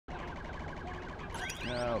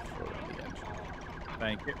I'll throw in the engine.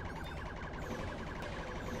 Thank you.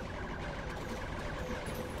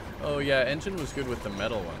 Oh yeah, engine was good with the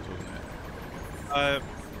metal ones, wasn't it?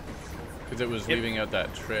 Because it was leaving out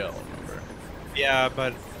that trail, remember? Yeah,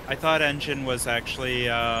 but I thought engine was actually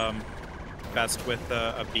best with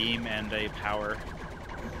a beam and a power.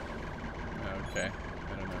 Okay,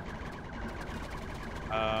 I don't know.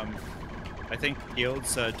 I think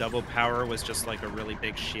shield's double power was just like a really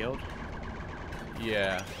big shield.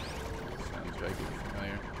 Yeah. Sounds vaguely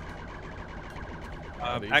familiar.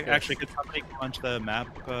 Actually, could somebody go onto the map?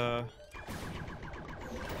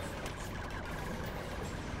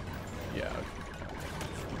 Yeah.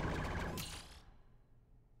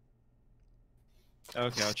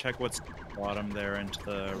 Okay, I'll check what's bottom there and to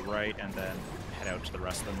the right, and then head out to the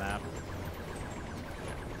rest of the map.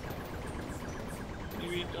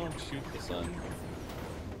 Maybe don't shoot the sun.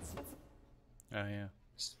 Oh yeah.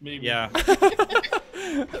 Maybe. Yeah.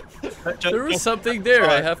 There was something there.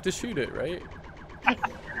 I have to shoot it, right?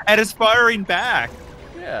 And it's firing back.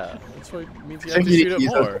 Yeah, that's what it means. You I have think to you shoot need it to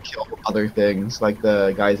use those more. to kill other things, like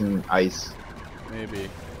the guys in ice. Maybe.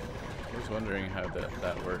 I was wondering how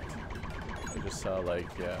that worked. I just saw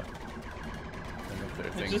like their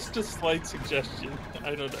things. Just a slight suggestion.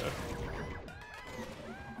 I don't know.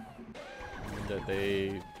 That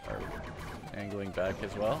they are angling back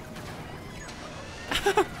as well.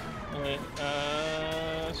 Alright,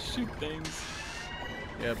 shoot things.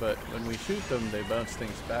 Yeah, but when we shoot them, they bounce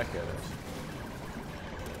things back at us.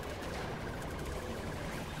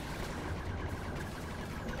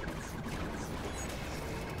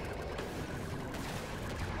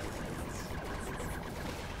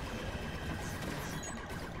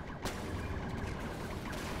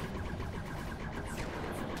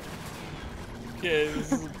 Okay,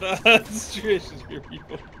 this is a bad situation here,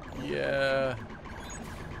 people. Yeah.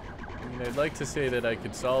 I mean, I'd like to say that I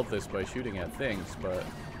could solve this by shooting at things, but...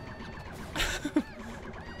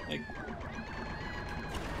 Like,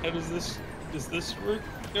 how does this work?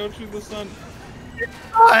 Go through the sun?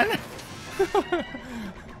 Run! Wasn't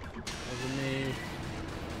me.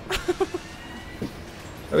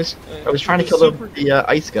 I was trying to kill the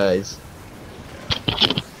ice guys.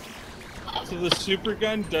 So the super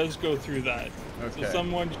gun does go through that. Okay. So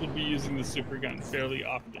someone should be using the super gun fairly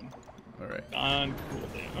often. Alright. On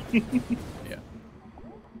cooldown. Yeah.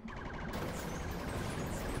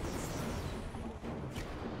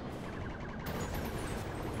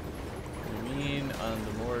 You mean on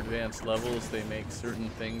the more advanced levels they make certain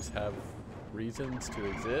things have reasons to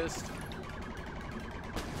exist?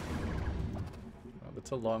 Well,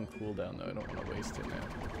 that's a long cooldown though, I don't want to waste it now.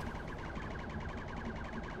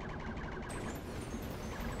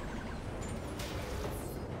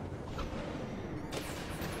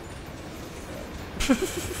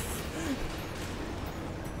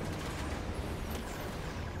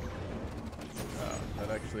 That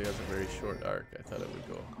actually has a very short arc. I thought it would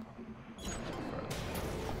go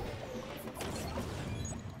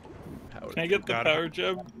farther. Can I get the power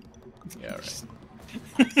jump? Yeah, right.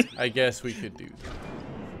 I guess we could do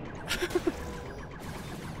that.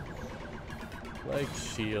 Like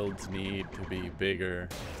shields need to be bigger.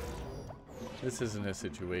 This isn't a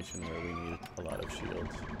situation where we need a lot of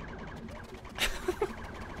shields.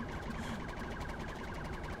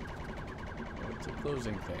 It's a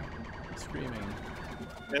closing thing. It's screaming.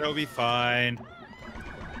 It'll be fine.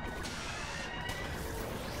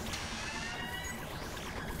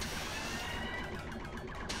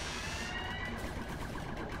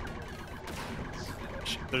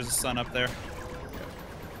 There's a sun up there.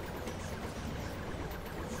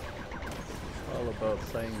 It's all about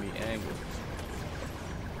playing the angles.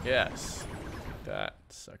 Yes. That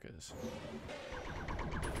suckers.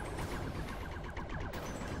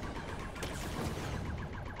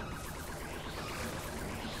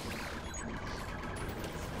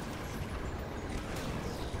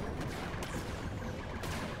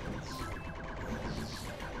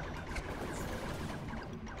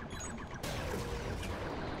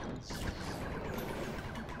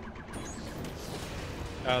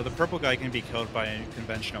 The purple guy can be killed by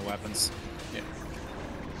conventional weapons. Yeah.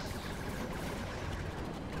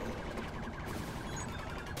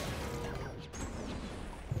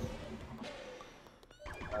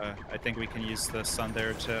 I think we can use the sun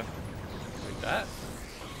there to... Like that?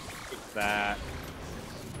 That.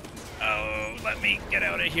 Oh, let me get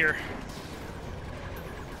out of here.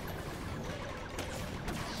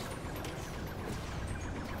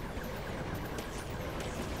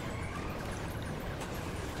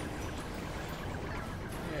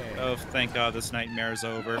 Oh, thank God this nightmare is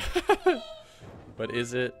over. But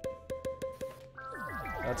is it?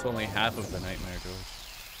 That's only half of the nightmare, George.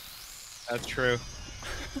 That's true.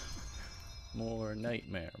 More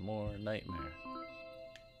nightmare, more nightmare.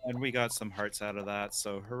 And we got some hearts out of that,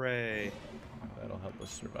 so hooray. That'll help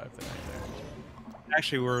us survive the nightmare.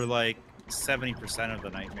 Actually, we're like 70% of the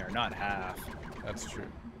nightmare, not half. That's true.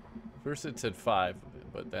 First it said 5,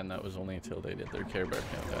 but then that was only until they did their Care Bear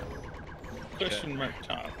countdown. Question mark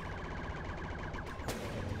top.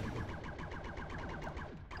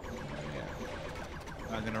 Yeah.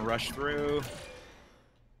 I'm gonna rush through.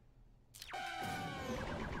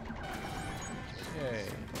 Yay,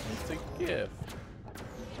 it's a gift.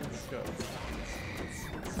 Let's go.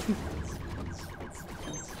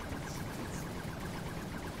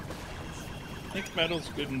 I think metal's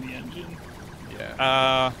good in the engine.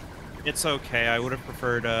 Yeah. It's okay. I would have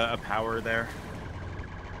preferred a power there.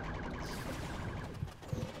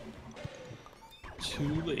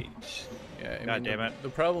 Too late. Yeah, I God mean, damn it. The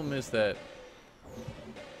problem is that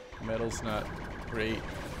metal's not great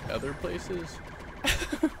other places.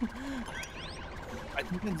 I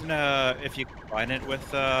think if you combine it with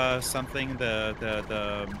something, it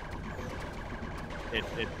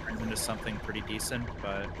turns into something pretty decent.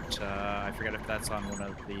 But I forget if that's on one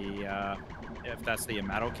of the if that's the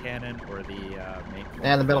metal cannon or the main.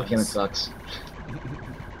 Yeah, the metal cannon sucks.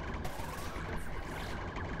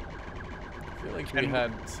 I feel like we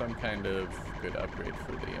had some kind of good upgrade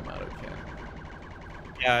for the Yamato cannon.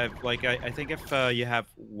 Yeah, like I think if you have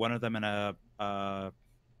one of them in a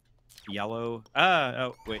yellow.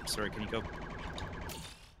 Oh wait, sorry. Can you go?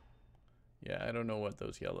 Yeah, I don't know what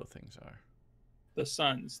those yellow things are. The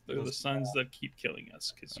suns. They're the suns that keep killing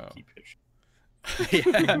us because you Oh. keep pushing.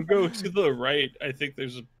 Yeah, You can go to the right. I think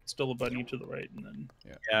there's still a bunny to the right, and then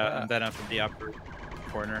yeah, and then up in the upper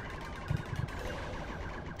corner.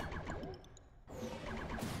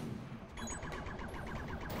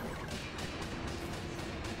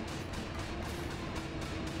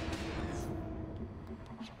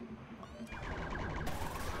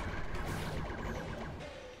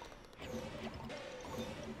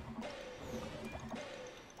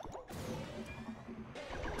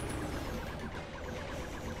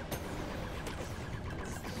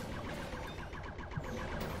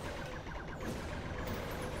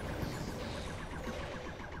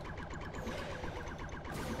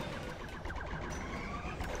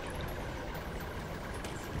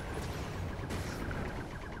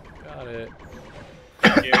 Got it.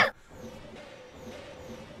 Yeah.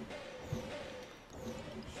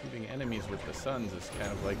 Shooting enemies with the suns is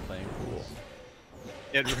kind of like playing pool.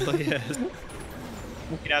 It really is.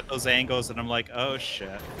 Looking at those angles, and I'm like, oh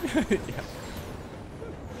shit. Yeah.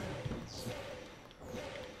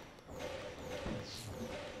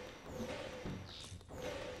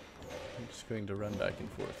 I'm just going to run back and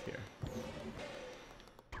forth here.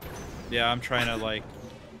 Yeah, I'm trying to like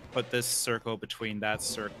put this circle between that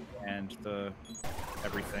circle and the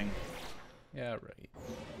everything. Yeah, right.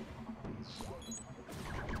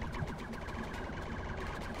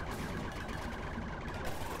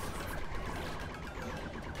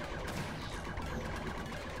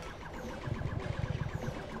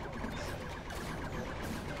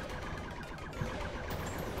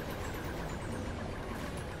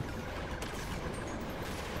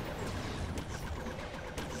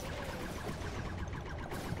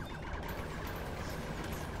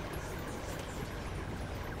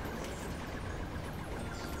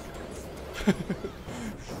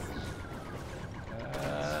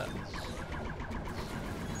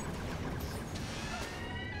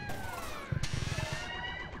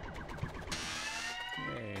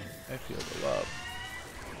 Yay, I feel the love.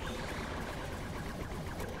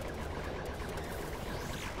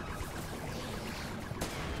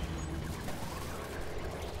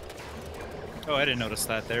 Oh, I didn't notice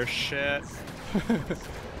that there. Shit.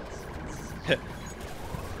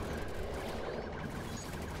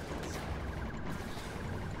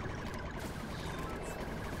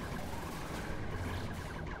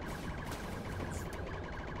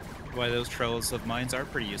 Why those trails of mines are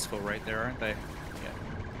pretty useful right there, aren't they? Yeah.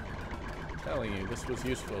 I'm telling you, this was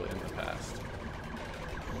useful in the past.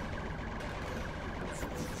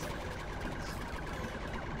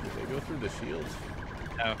 Did they go through the shields?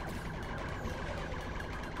 No.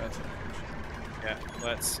 That's unfortunate. Yeah,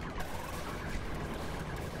 let's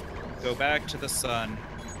go back to the sun.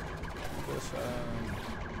 This,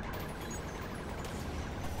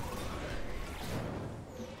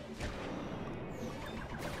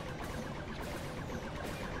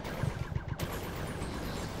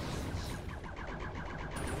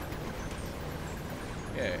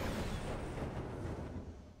 Yay.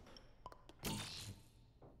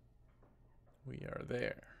 We are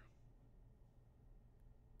there.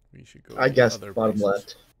 We should go I to guess other bottom places.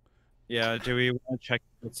 left. Yeah, do we want to check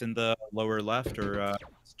what's in the lower left, or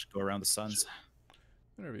just go around the suns?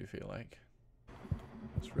 Whatever you feel like.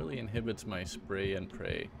 This really inhibits my spray and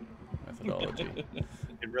pray methodology.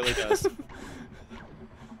 It really does.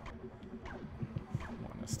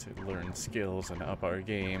 Want us to learn skills and up our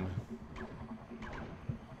game.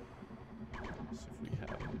 So if we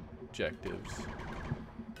have objectives.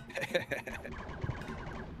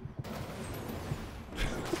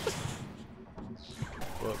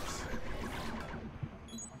 Whoops.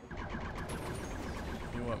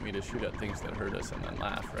 You want me to shoot at things that hurt us and then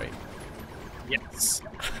laugh, right? Yes.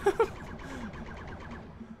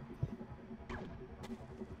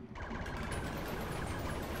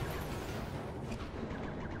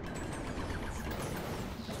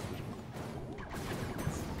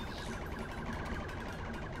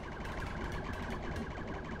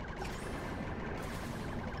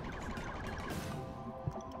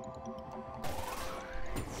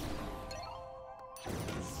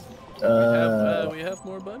 We have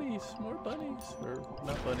more bunnies, or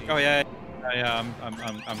not bunnies. Oh yeah,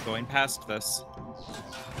 I'm going past this.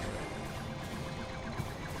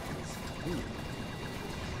 Ooh.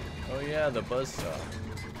 Oh yeah, the buzzsaw.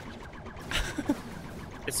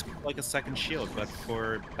 It's like a second shield, but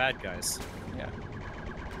for bad guys. Yeah.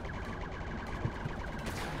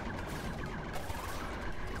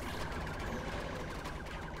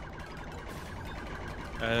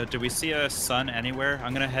 Do we see a sun anywhere?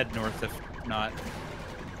 I'm gonna head north if not.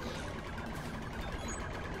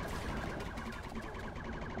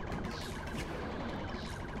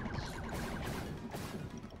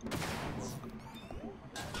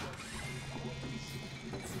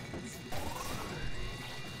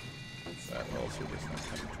 That also does not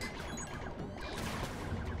penetrate.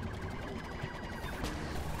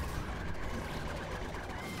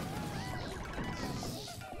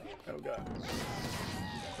 Oh god.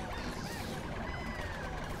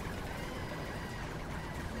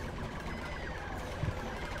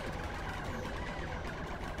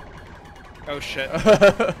 Oh shit.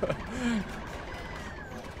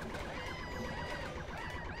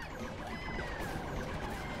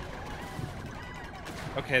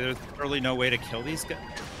 Okay, there's literally no way to kill these guys.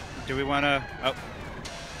 Do we want to? Oh,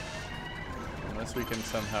 Unless we can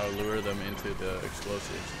somehow lure them into the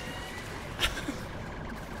explosives.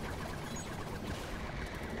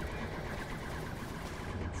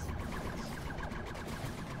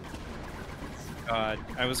 God.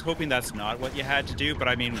 I was hoping that's not what you had to do, but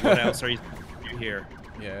I mean, what else are you supposed to do here?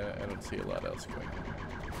 Yeah, I don't see a lot else going on.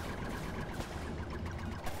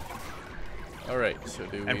 Alright, so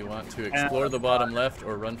do we want to explore the bottom left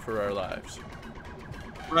or run for our lives?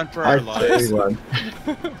 Run for our lives. Run.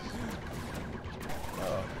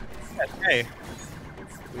 Oh, Hey,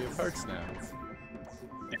 we have hearts now.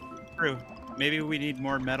 true. Maybe we need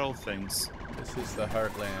more metal things. This is the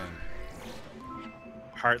Heartland.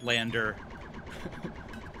 Heartlander.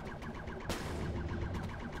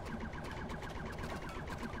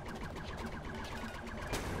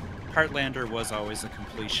 Heartlander was always a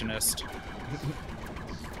completionist.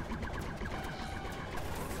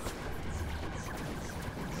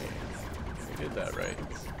 You did that right.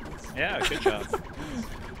 Yeah, good job.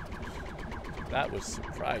 That was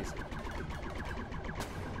surprising.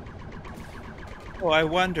 Oh, I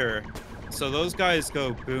wonder. So those guys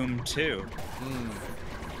go boom too.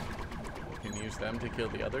 We can use them to kill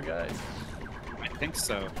the other guys? I think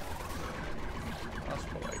so.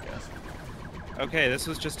 Possible, I guess. Okay, this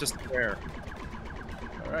was just a square.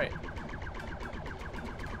 Alright.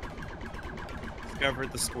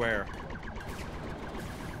 Discovered the square.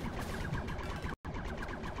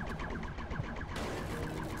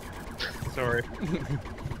 Sorry.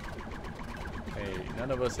 Hey,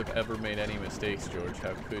 none of us have ever made any mistakes, George.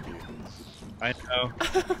 How could you? I know.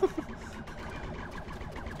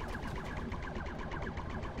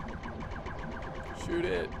 Shoot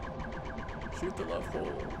it. Shoot the love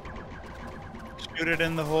hole. Shoot it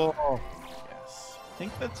in the hole. Yes. I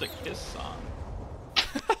think that's a Kiss song.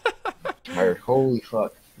 Tired. Holy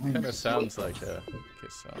fuck. Kind of sounds like a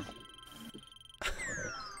Kiss song.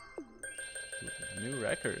 New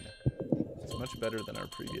record. It's much better than our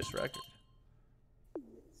previous record.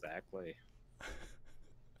 Exactly.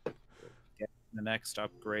 Get the next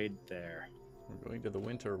upgrade there. We're going to the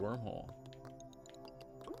winter wormhole.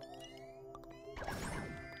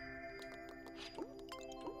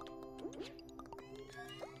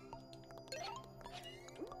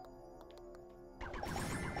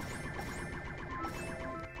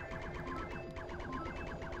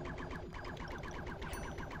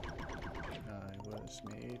 I was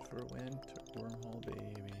made for winter wormhole,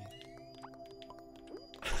 baby.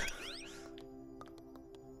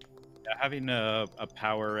 Having a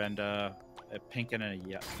power and a pink and a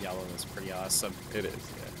yellow is pretty awesome. It is, yeah.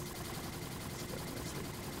 It's definitely sweet.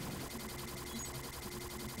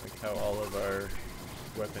 Like how all of our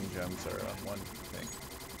weapon gems are on one thing.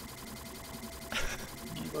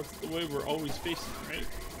 That's the way we're always facing, right?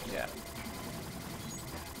 Yeah.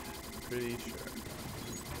 Pretty sure.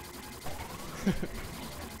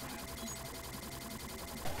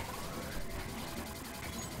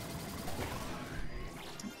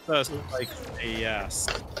 Just like a yes.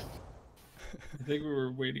 I think we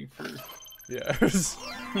were waiting for. Yeah,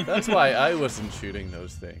 that's why I wasn't shooting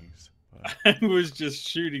those things. But... I was just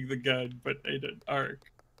shooting the gun, but in an arc.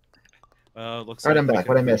 Looks Alright, like I'm we back. could-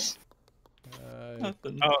 What'd I miss?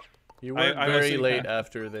 Nothing. Oh, You weren't I was very saying late that.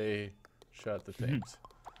 after they shot the things.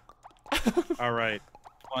 all right.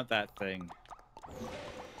 I want that thing.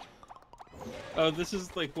 Oh, this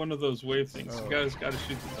is like one of those wave things. Oh. You guys gotta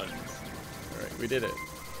shoot the buttons. Alright, we did it.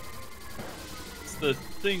 It's the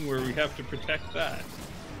thing where we have to protect that.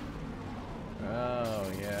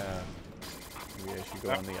 Oh, yeah. Maybe I should go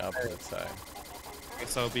on the opposite side. I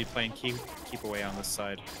guess I'll be playing keep away on this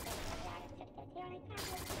side.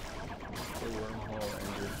 The wormhole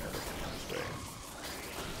ended this way.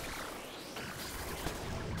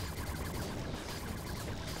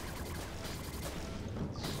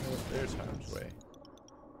 Oh, there's harm's way.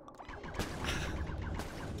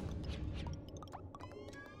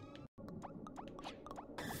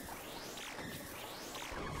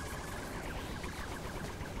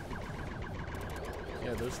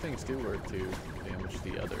 Yeah, those things do work to damage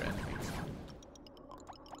the other enemies.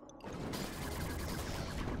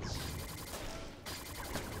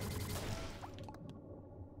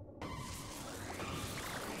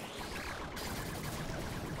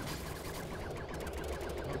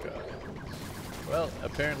 Oh god. Well,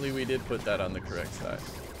 apparently we did put that on the correct side.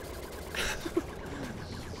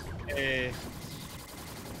 Hey.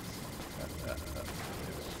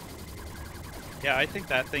 Yeah, I think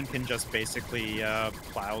that thing can just basically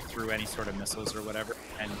plow through any sort of missiles or whatever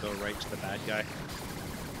and go right to the bad guy.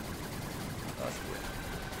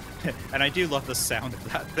 Possibly. And I do love the sound of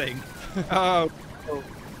that thing. Oh. Oh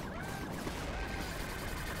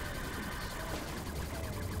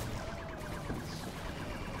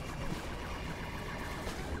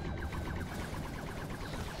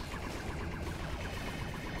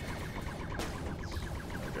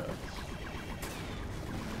god.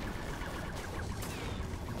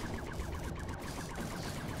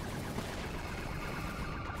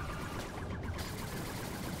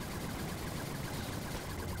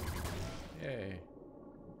 Yay.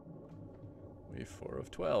 Wave 4 of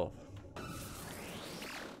 12.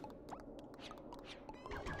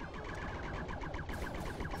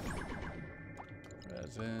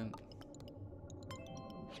 Present.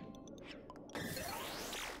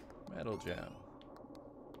 Metal gem.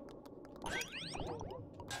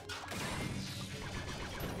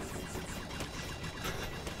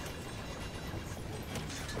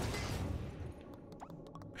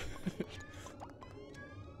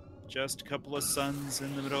 Just a couple of suns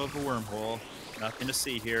in the middle of a wormhole. Nothing to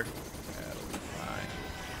see here. That'll be fine.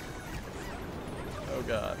 Oh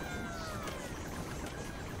god.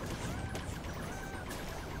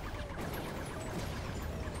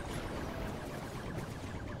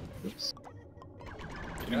 Oops.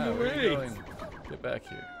 Yeah, the where are you way. going? Get back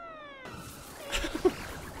here.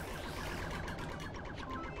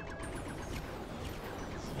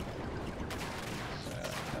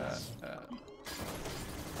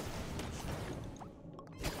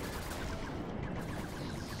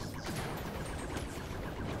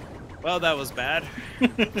 Well, that was bad. I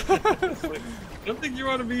don't think you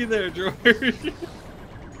want to be there, George.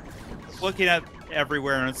 Looking at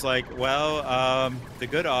everywhere, and it's like, well, the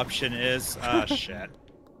good option is, shit.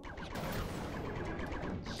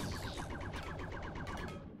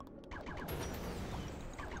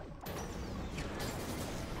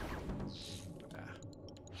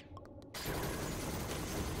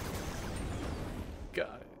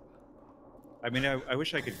 Got it. I mean, I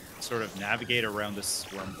wish I could sort of navigate around this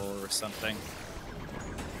wormhole or something.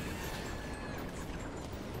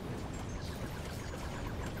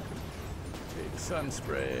 Take sun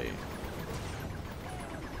spray.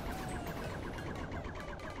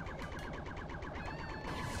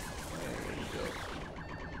 There you go.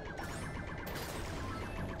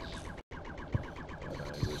 But I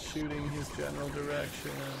was shooting his general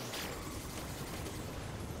direction.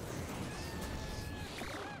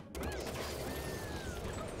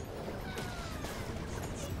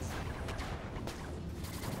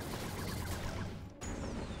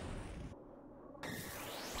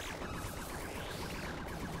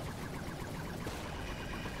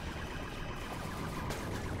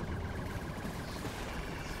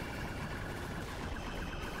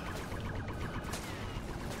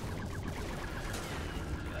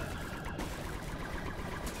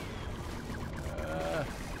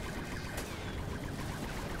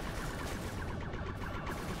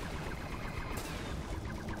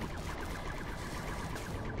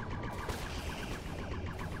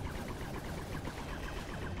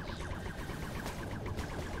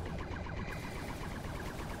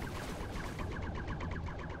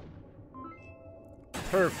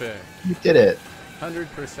 Perfect. You did it.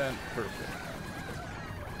 100% perfect.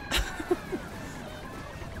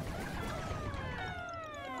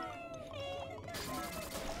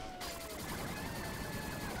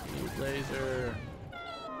 Heat laser.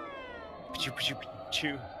 Pachoo, pachoo,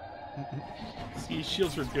 pachoo. See,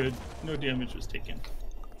 shields were good. No damage was taken.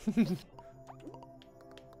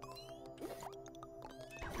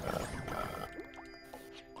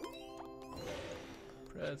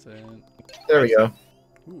 Present. There we go.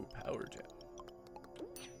 Ooh, power gem.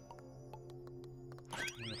 I'm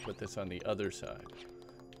gonna put this on the other side.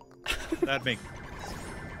 That'd make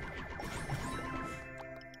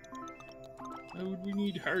Why would we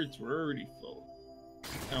need hearts? We're already full.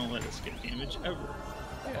 Don't let us get damage ever.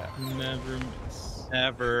 Yeah. Never miss.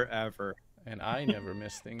 never ever. And I never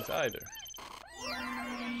miss things either.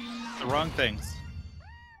 The wrong things.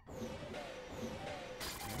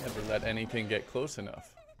 I never let anything get close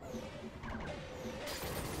enough.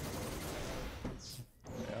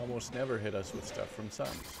 They almost never hit us with stuff from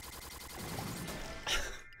suns.